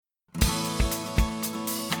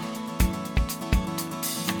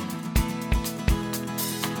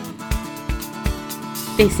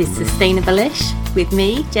This is Sustainable-ish with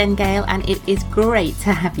me, Jen Gale, and it is great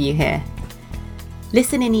to have you here.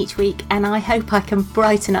 Listen in each week and I hope I can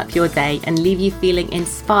brighten up your day and leave you feeling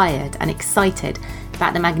inspired and excited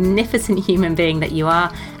about the magnificent human being that you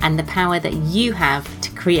are and the power that you have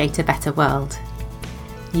to create a better world.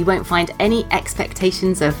 You won't find any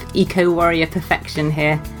expectations of eco-warrior perfection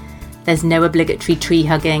here. There's no obligatory tree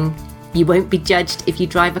hugging. You won't be judged if you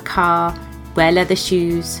drive a car, wear leather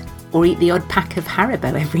shoes, or eat the odd pack of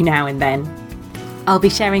Haribo every now and then. I'll be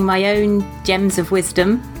sharing my own gems of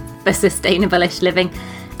wisdom for sustainable-ish living,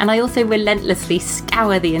 and I also relentlessly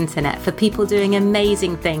scour the internet for people doing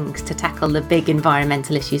amazing things to tackle the big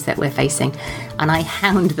environmental issues that we're facing, and I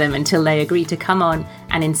hound them until they agree to come on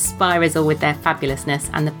and inspire us all with their fabulousness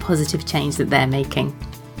and the positive change that they're making.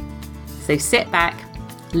 So sit back,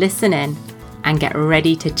 listen in, and get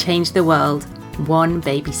ready to change the world one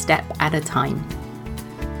baby step at a time.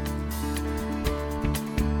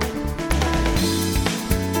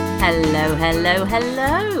 Hello, hello,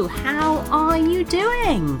 hello. How are you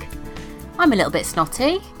doing? I'm a little bit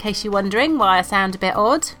snotty, in case you're wondering why I sound a bit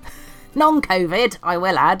odd. Non-COVID, I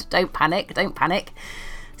will add. Don't panic, don't panic.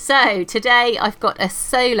 So today I've got a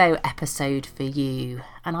solo episode for you,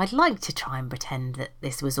 and I'd like to try and pretend that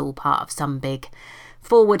this was all part of some big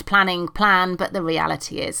forward planning plan, but the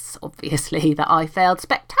reality is obviously that I failed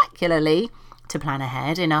spectacularly to plan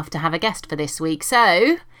ahead enough to have a guest for this week.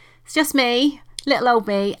 So it's just me, little old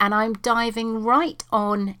me, and I'm diving right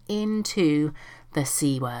on into the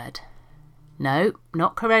C word. No,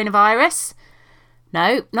 not coronavirus.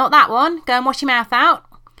 No, not that one. Go and wash your mouth out.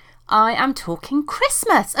 I am talking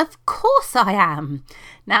Christmas. Of course I am.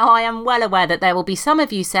 Now, I am well aware that there will be some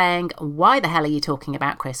of you saying, why the hell are you talking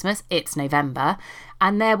about Christmas? It's November.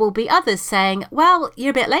 And there will be others saying, well,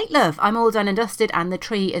 you're a bit late, love. I'm all done and dusted and the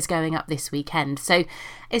tree is going up this weekend. So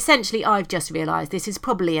essentially, I've just realised this is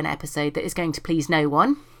probably an episode that is going to please no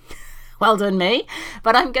one. Well done, me.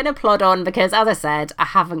 But I'm going to plod on because, as I said, I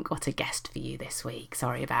haven't got a guest for you this week.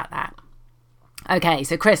 Sorry about that. Okay,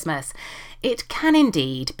 so Christmas. It can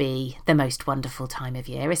indeed be the most wonderful time of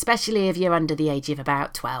year, especially if you're under the age of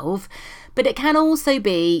about 12. But it can also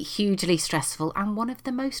be hugely stressful and one of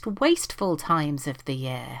the most wasteful times of the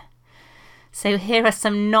year. So here are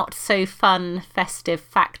some not so fun festive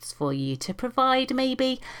facts for you to provide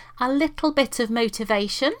maybe a little bit of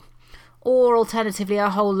motivation, or alternatively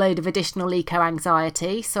a whole load of additional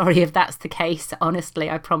eco-anxiety. Sorry if that's the case.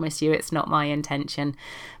 Honestly, I promise you it's not my intention.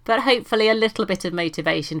 But hopefully a little bit of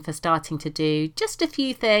motivation for starting to do just a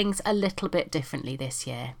few things a little bit differently this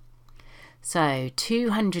year. So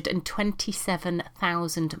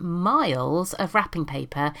 227,000 miles of wrapping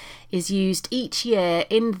paper is used each year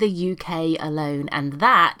in the UK alone. And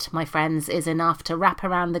that, my friends, is enough to wrap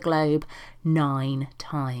around the globe 9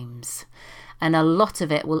 times. And a lot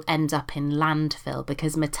of it will end up in landfill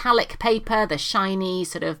because metallic paper, the shiny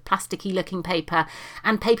sort of plasticky looking paper,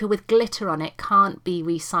 and paper with glitter on it can't be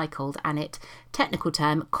recycled, and it, technical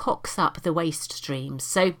term, cocks up the waste streams.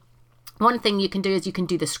 So one thing you can do is you can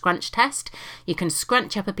do the scrunch test. You can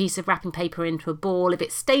scrunch up a piece of wrapping paper into a ball. If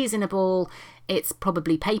it stays in a ball, it's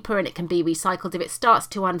probably paper and it can be recycled. If it starts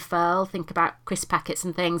to unfurl, think about crisp packets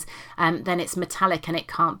and things, then it's metallic and it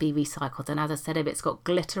can't be recycled. And as I said, if it's got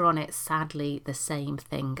glitter on it, sadly, the same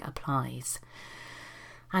thing applies.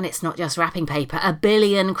 And it's not just wrapping paper. 1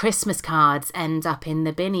 billion Christmas cards end up in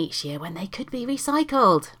the bin each year when they could be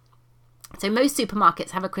recycled. So most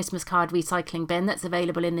supermarkets have a Christmas card recycling bin that's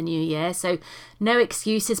available in the new year. So no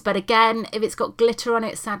excuses. But again, if it's got glitter on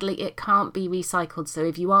it, sadly, it can't be recycled. So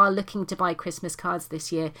if you are looking to buy Christmas cards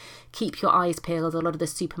this year, keep your eyes peeled. A lot of the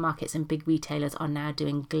supermarkets and big retailers are now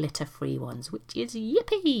doing glitter-free ones, which is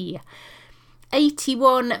yippee.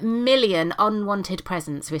 81 million unwanted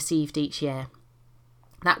presents received each year.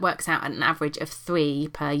 That works out at an average of 3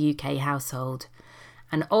 per UK household.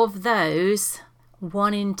 And of those,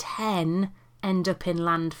 1 in 10 end up in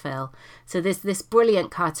landfill. So there's this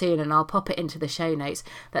brilliant cartoon, and I'll pop it into the show notes,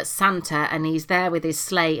 that's Santa and he's there with his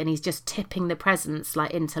sleigh and he's just tipping the presents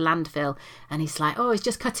like into landfill, and he's like, oh, he's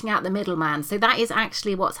just cutting out the middleman. So that is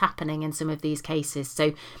actually what's happening in some of these cases.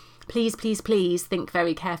 So please, please, please think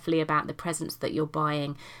very carefully about the presents that you're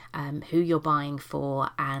buying, who you're buying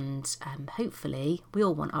for, and hopefully we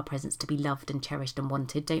all want our presents to be loved and cherished and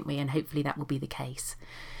wanted, don't we? And hopefully that will be the case.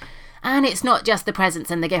 And it's not just the presents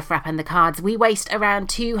and the gift wrap and the cards. We waste around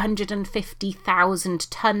 250,000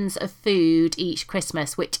 tonnes of food each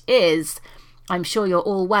Christmas, which is, I'm sure you're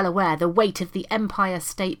all well aware, the weight of the Empire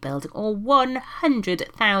State Building, or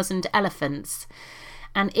 100,000 elephants.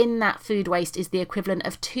 And in that food waste is the equivalent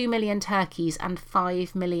of 2 million turkeys and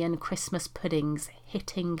 5 million Christmas puddings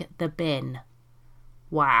hitting the bin.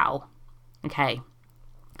 Wow. Okay.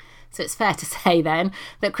 So it's fair to say then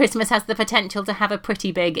that Christmas has the potential to have a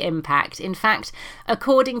pretty big impact. In fact,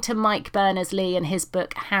 according to Mike Berners-Lee in his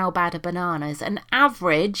book, How Bad Are Bananas?, an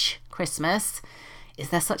average Christmas, is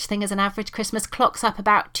there such thing as an average Christmas, clocks up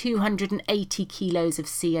about 280 kilos of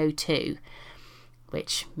CO2,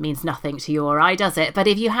 which means nothing to you or I, does it? But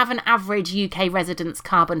if you have an average UK resident's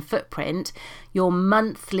carbon footprint, your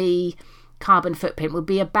monthly carbon footprint will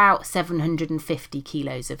be about 750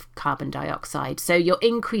 kilos of carbon dioxide. So you're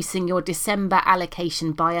increasing your December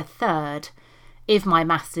allocation by a third, if my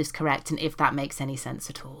maths is correct and if that makes any sense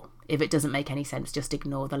at all. If it doesn't make any sense, just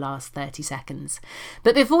ignore the last 30 seconds.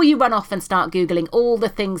 But before you run off and start Googling all the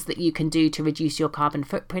things that you can do to reduce your carbon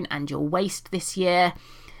footprint and your waste this year,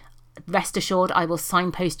 rest assured I will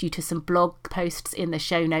signpost you to some blog posts in the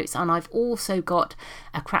show notes, and I've also got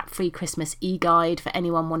a crap-free Christmas e-guide for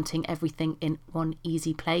anyone wanting everything in one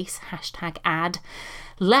easy place. #ad.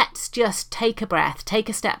 Let's just take a breath, take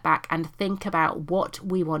a step back and think about what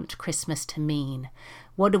we want Christmas to mean.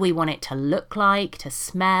 What do we want it to look like, to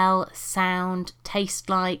smell, sound, taste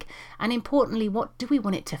like? And importantly, what do we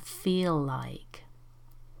want it to feel like?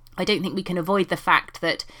 I don't think we can avoid the fact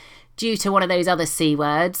that due to one of those other C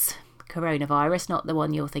words, coronavirus, not the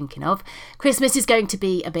one you're thinking of, Christmas is going to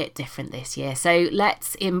be a bit different this year. So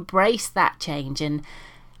let's embrace that change and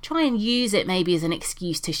try and use it maybe as an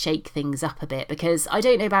excuse to shake things up a bit. Because I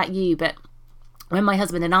don't know about you, but when my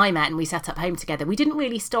husband and I met and we set up home together, we didn't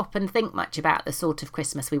really stop and think much about the sort of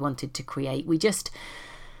Christmas we wanted to create. We just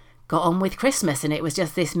got on with Christmas, and it was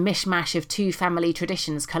just this mishmash of two family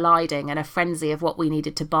traditions colliding and a frenzy of what we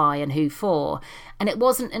needed to buy and who for. And it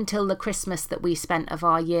wasn't until the Christmas that we spent of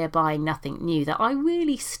our year buying nothing new that I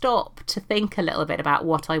really stopped to think a little bit about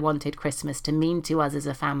what I wanted Christmas to mean to us as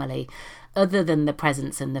a family, other than the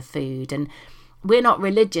presents and the food. And we're not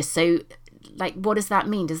religious, so like, what does that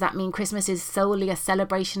mean? Does that mean Christmas is solely a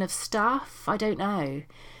celebration of stuff? I don't know.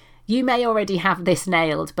 You may already have this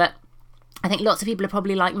nailed, but I think lots of people are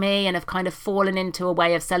probably like me and have kind of fallen into a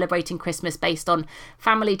way of celebrating Christmas based on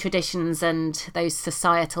family traditions and those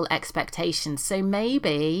societal expectations. So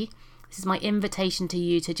maybe this is my invitation to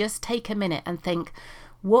you to just take a minute and think,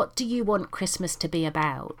 what do you want Christmas to be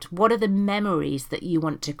about? What are the memories that you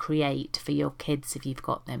want to create for your kids if you've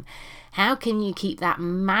got them? How can you keep that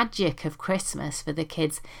magic of Christmas for the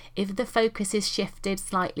kids if the focus is shifted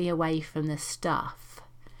slightly away from the stuff?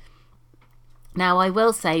 Now, I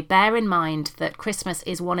will say, bear in mind that Christmas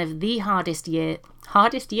is one of the hardest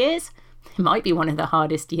years? It might be one of the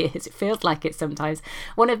hardest years. It feels like it sometimes.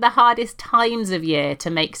 One of the hardest times of year to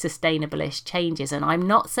make sustainable-ish changes. And I'm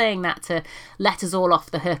not saying that to let us all off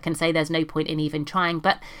the hook and say there's no point in even trying,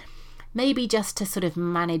 but maybe just to sort of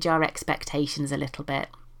manage our expectations a little bit.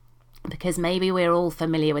 Because maybe we're all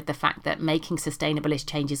familiar with the fact that making sustainable-ish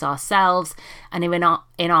changes ourselves and in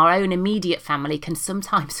our own immediate family can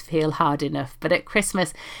sometimes feel hard enough. But at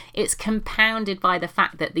Christmas, it's compounded by the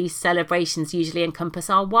fact that these celebrations usually encompass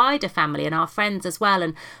our wider family and our friends as well.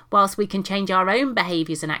 And whilst we can change our own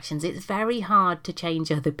behaviours and actions, it's very hard to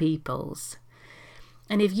change other people's.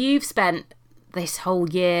 And if you've spent this whole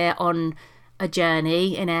year on a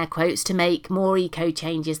journey, in air quotes, to make more eco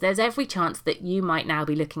changes, there's every chance that you might now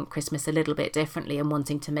be looking at Christmas a little bit differently and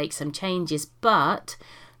wanting to make some changes, but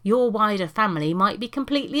your wider family might be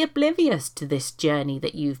completely oblivious to this journey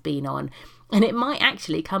that you've been on, and it might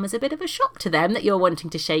actually come as a bit of a shock to them that you're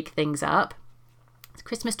wanting to shake things up.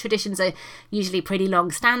 Christmas traditions are usually pretty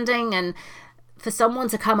long standing, and for someone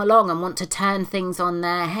to come along and want to turn things on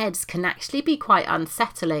their heads can actually be quite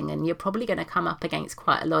unsettling, and you're probably going to come up against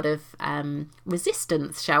quite a lot of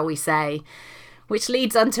resistance, shall we say, which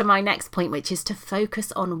leads on to my next point, which is to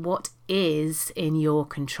focus on what is in your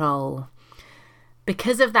control.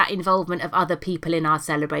 Because of that involvement of other people in our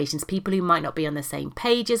celebrations, people who might not be on the same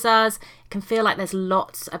page as us, it can feel like there's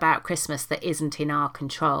lots about Christmas that isn't in our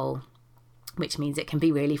control. Which means it can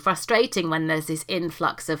be really frustrating when there's this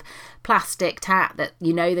influx of plastic tat that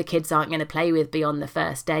you know the kids aren't going to play with beyond the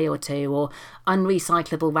first day or two, or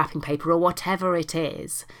unrecyclable wrapping paper, or whatever it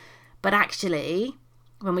is. But actually,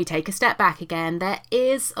 when we take a step back again, there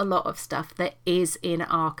is a lot of stuff that is in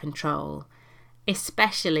our control.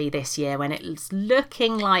 Especially this year when it's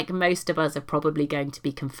looking like most of us are probably going to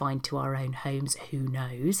be confined to our own homes, who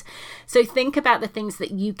knows. So think about the things that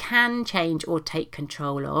you can change or take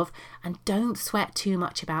control of, and don't sweat too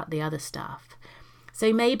much about the other stuff.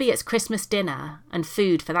 So maybe it's Christmas dinner and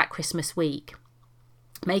food for that Christmas week.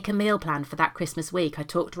 Make a meal plan for that Christmas week. I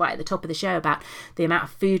talked right at the top of the show about the amount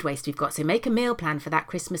of food waste we've got. So make a meal plan for that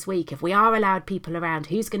Christmas week. If we are allowed people around,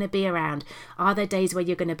 who's going to be around? Are there days where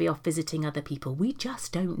you're going to be off visiting other people? We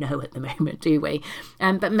just don't know at the moment, do we?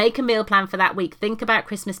 But make a meal plan for that week. Think about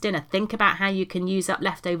Christmas dinner. Think about how you can use up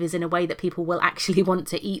leftovers in a way that people will actually want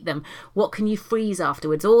to eat them. What can you freeze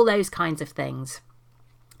afterwards? All those kinds of things.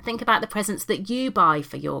 Think about the presents that you buy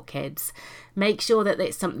for your kids. Make sure that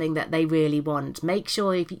it's something that they really want. Make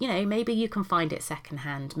sure, maybe you can find it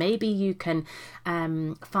secondhand. Maybe you can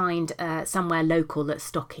find somewhere local that's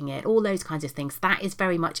stocking it. All those kinds of things. That is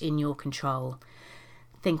very much in your control.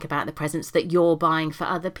 Think about the presents that you're buying for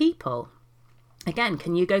other people. Again,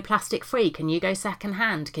 can you go plastic free? Can you go second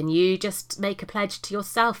hand? Can you just make a pledge to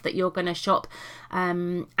yourself that you're going to shop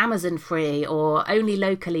Amazon free or only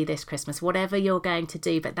locally this Christmas? Whatever you're going to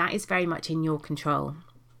do, but that is very much in your control.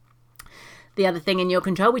 The other thing in your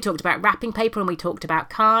control, we talked about wrapping paper and we talked about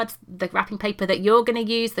cards. The wrapping paper that you're going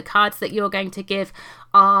to use, the cards that you're going to give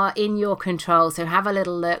are in your control. So have a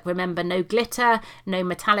little look. Remember, no glitter, no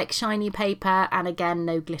metallic shiny paper, and again,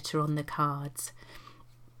 no glitter on the cards.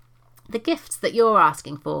 The gifts that you're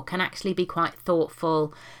asking for can actually be quite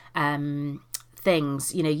thoughtful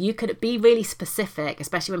things. You could be really specific,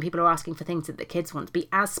 especially when people are asking for things that the kids want. Be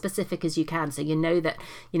as specific as you can, so that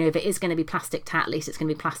if it is going to be plastic tat, at least it's going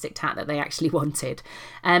to be plastic tat that they actually wanted.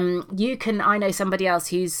 I know somebody else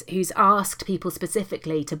who's asked people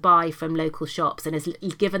specifically to buy from local shops and has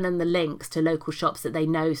given them the links to local shops that they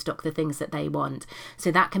know stock the things that they want. So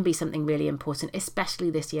that can be something really important, especially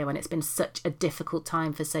this year when it's been such a difficult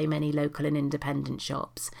time for so many local and independent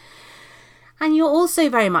shops. And you're also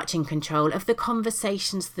very much in control of the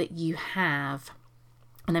conversations that you have.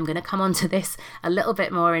 And I'm going to come on to this a little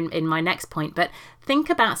bit more in my next point, but think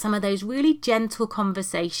about some of those really gentle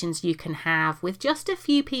conversations you can have with just a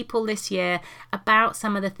few people this year about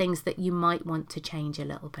some of the things that you might want to change a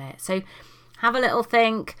little bit. So have a little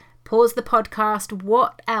think, pause the podcast.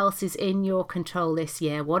 What else is in your control this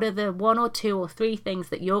year? What are the 1 or 2 or 3 things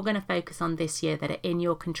that you're going to focus on this year that are in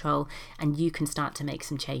your control and you can start to make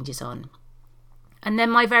some changes on? And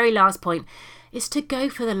then my very last point is to go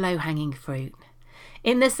for the low-hanging fruit.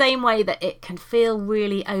 In the same way that it can feel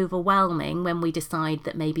really overwhelming when we decide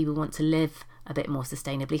that maybe we want to live a bit more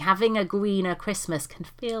sustainably, having a greener Christmas can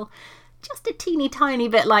feel just a teeny tiny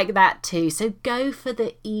bit like that too. So go for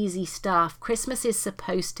the easy stuff. Christmas is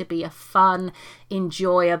supposed to be a fun,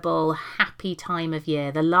 enjoyable, happy time of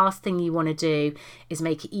year. The last thing you want to do is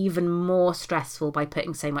make it even more stressful by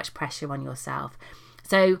putting so much pressure on yourself.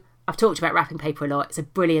 So I've talked about wrapping paper a lot. It's a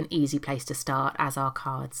brilliant, easy place to start, as are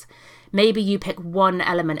cards. Maybe you pick one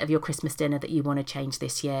element of your Christmas dinner that you want to change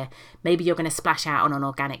this year. Maybe you're going to splash out on an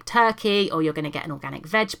organic turkey, or you're going to get an organic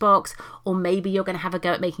veg box, or maybe you're going to have a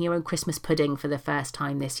go at making your own Christmas pudding for the first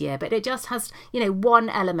time this year. But it just has, one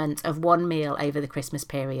element of one meal over the Christmas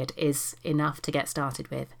period is enough to get started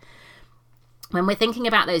with. When we're thinking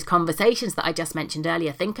about those conversations that I just mentioned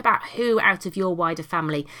earlier, think about who out of your wider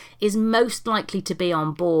family is most likely to be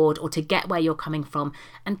on board or to get where you're coming from,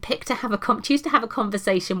 and choose to have a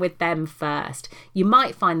conversation with them first. You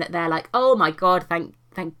might find that they're like, oh my God,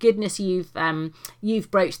 thank goodness you've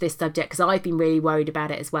broached this subject, because I've been really worried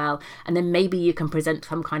about it as well. And then maybe you can present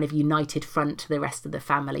some kind of united front to the rest of the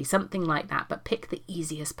family, something like that. But pick the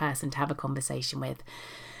easiest person to have a conversation with.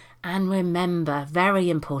 And remember,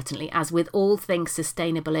 very importantly, as with all things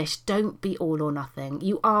sustainable-ish, don't be all or nothing.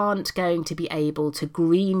 You aren't going to be able to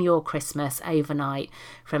green your Christmas overnight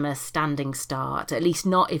from a standing start, at least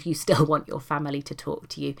not if you still want your family to talk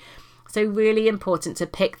to you. So really important to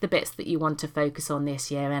pick the bits that you want to focus on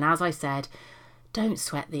this year. And as I said, don't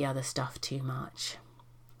sweat the other stuff too much.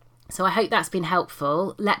 So I hope that's been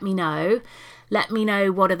helpful. Let me know. Let me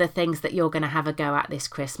know what are the things that you're going to have a go at this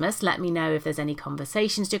Christmas. Let me know if there's any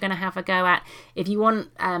conversations you're going to have a go at. If you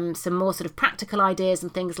want some more sort of practical ideas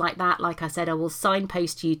and things like that, like I said, I will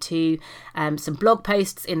signpost you to some blog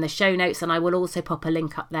posts in the show notes, and I will also pop a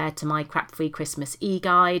link up there to my Crap-Free Christmas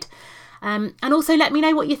e-guide. And also let me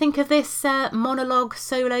know what you think of this monologue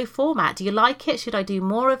solo format. Do you like it? Should I do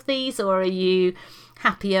more of these, or are you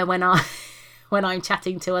happier when I'm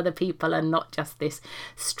chatting to other people and not just this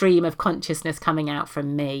stream of consciousness coming out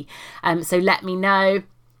from me? So let me know.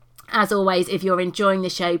 As always, if you're enjoying the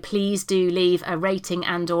show, please do leave a rating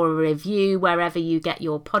and or a review wherever you get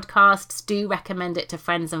your podcasts. Do recommend it to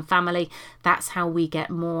friends and family. That's how we get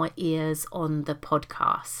more ears on the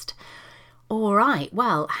podcast. All right,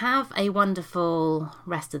 well, have a wonderful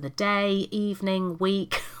rest of the day, evening,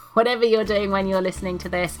 week, whatever you're doing when you're listening to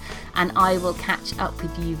this, and I will catch up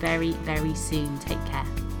with you very, very soon. Take care.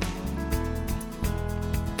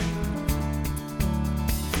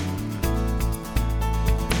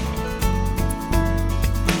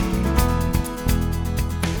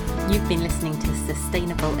 You've been listening to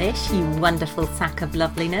Sustainable-ish, you wonderful sack of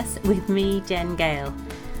loveliness, with me, Jen Gale.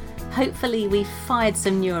 Hopefully we've fired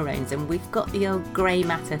some neurons and we've got the old grey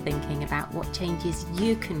matter thinking about what changes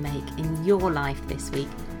you can make in your life this week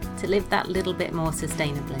to live that little bit more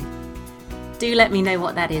sustainably. Do let me know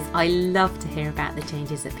what that is. I love to hear about the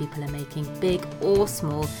changes that people are making, big or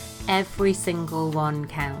small. Every single one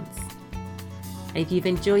counts. If you've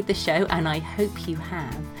enjoyed the show, and I hope you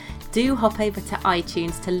have, do hop over to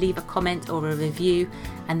iTunes to leave a comment or a review,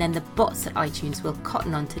 and then the bots at iTunes will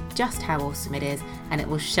cotton on to just how awesome it is, and it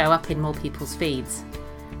will show up in more people's feeds.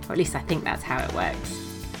 Or at least I think that's how it works.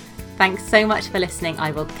 Thanks so much for listening.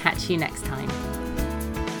 I will catch you next time.